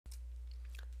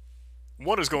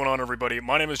What is going on, everybody?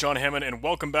 My name is John Hammond, and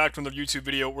welcome back to another YouTube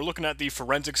video. We're looking at the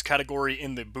forensics category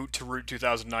in the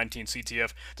b00t2root19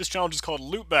 CTF. This challenge is called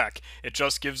Loopback. It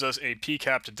just gives us a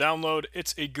PCAP to download.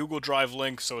 It's a Google Drive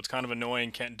link, so it's kind of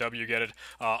annoying. Can't W get it.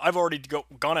 I've already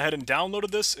gone ahead and downloaded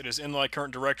this. It is in my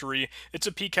current directory. It's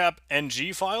a PCAP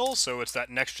NG file, so it's that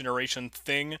next generation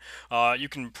thing. You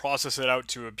can process it out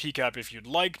to a PCAP if you'd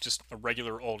like, just a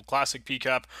regular old classic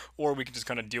PCAP, or we can just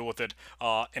kind of deal with it.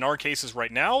 In our cases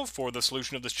right now, for the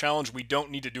solution of this challenge, we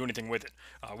don't need to do anything with it.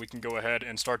 We can go ahead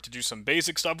and start to do some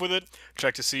basic stuff with it,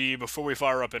 check to see before we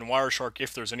fire up in Wireshark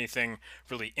if there's anything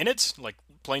really in it, like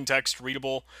plain text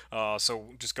readable, so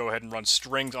just go ahead and run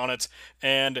strings on it.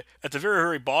 And at the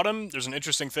very bottom, there's an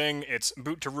interesting thing. It's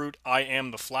boot to root I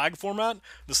am the flag format.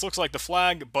 This looks like the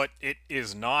flag, but it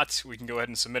is not. We can go ahead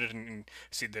and submit it and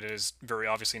see that it is very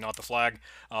obviously not the flag.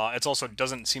 It also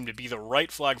doesn't seem to be the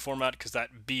right flag format because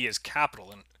that B is capital,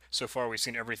 and so far we've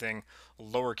seen everything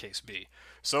lowercase b.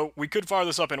 So we could fire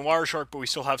this up in Wireshark, but we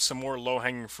still have some more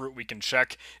low-hanging fruit we can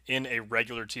check in a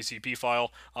regular TCP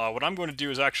file. What I'm going to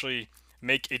do is actually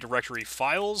make a directory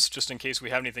files, just in case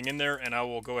we have anything in there, and I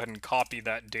will go ahead and copy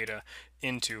that data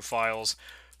into files.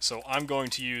 So I'm going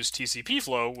to use TCP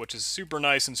flow, which is super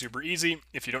nice and super easy.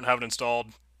 If you don't have it installed,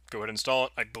 go ahead and install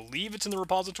it. I believe it's in the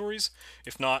repositories.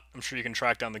 If not, I'm sure you can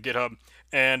track down the GitHub.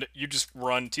 And you just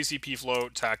run TCP flow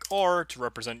tac r to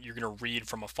represent you're going to read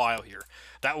from a file here.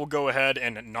 That will go ahead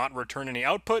and not return any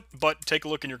output, but take a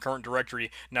look in your current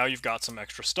directory. Now you've got some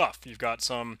extra stuff. You've got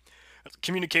some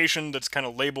communication that's kind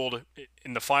of labeled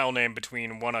in the file name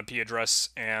between one IP address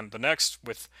and the next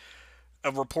with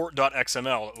a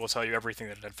report.xml. It will tell you everything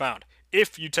that it had found.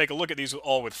 If you take a look at these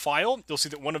all with file, you'll see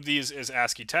that one of these is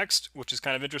ASCII text, which is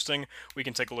kind of interesting. We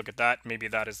can take a look at that. Maybe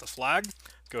that is the flag.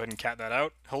 Let's go ahead and cat that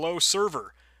out. Hello,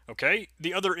 server. Okay.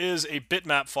 The other is a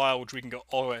bitmap file, which we can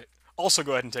also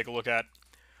go ahead and take a look at.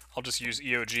 I'll just use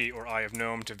EOG or Eye of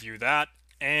Gnome to view that.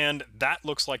 And that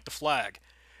looks like the flag.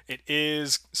 It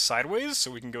is sideways,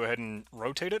 so we can go ahead and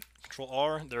rotate it. Control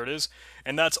R, there it is.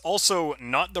 And that's also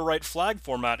not the right flag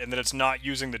format in that it's not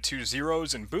using the 2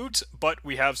 zeros in boot, but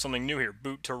we have something new here,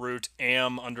 boot to root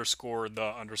am underscore the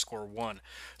underscore 1.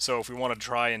 So if we want to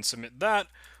try and submit that,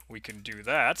 we can do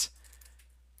that.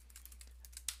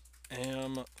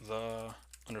 Am the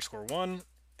underscore 1,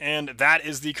 and that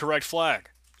is the correct flag.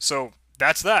 So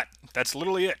that's that. That's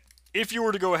literally it. If you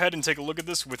were to go ahead and take a look at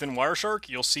this within Wireshark,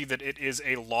 you'll see that it is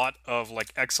a lot of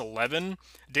like X11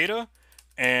 data,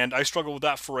 and I struggled with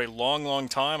that for a long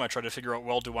time. I tried to figure out,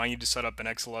 well, do I need to set up an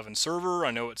X11 server?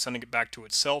 I know it's sending it back to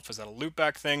itself. Is that a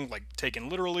loopback thing, like taken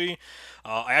literally?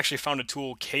 I actually found a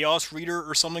tool, Chaos Reader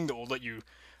or something, that will let you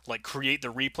like create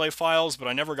the replay files, but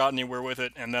I never got anywhere with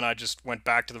it, and then I just went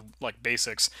back to the like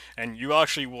basics, and you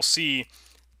actually will see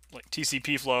like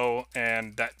TCP flow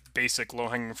and that basic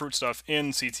low-hanging fruit stuff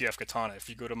in CTF Katana. If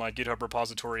you go to my GitHub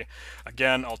repository,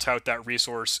 again, I'll tout that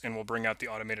resource and we'll bring out the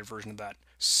automated version of that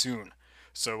soon.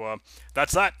 So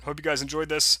that's that. Hope you guys enjoyed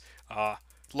this.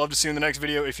 Love to see you in the next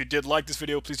video. If you did like this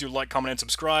video, please do like, comment, and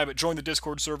subscribe. Join the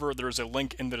Discord server. There is a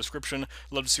link in the description.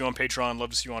 Love to see you on Patreon.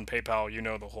 Love to see you on PayPal. You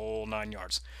know, the whole 9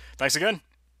 yards. Thanks again.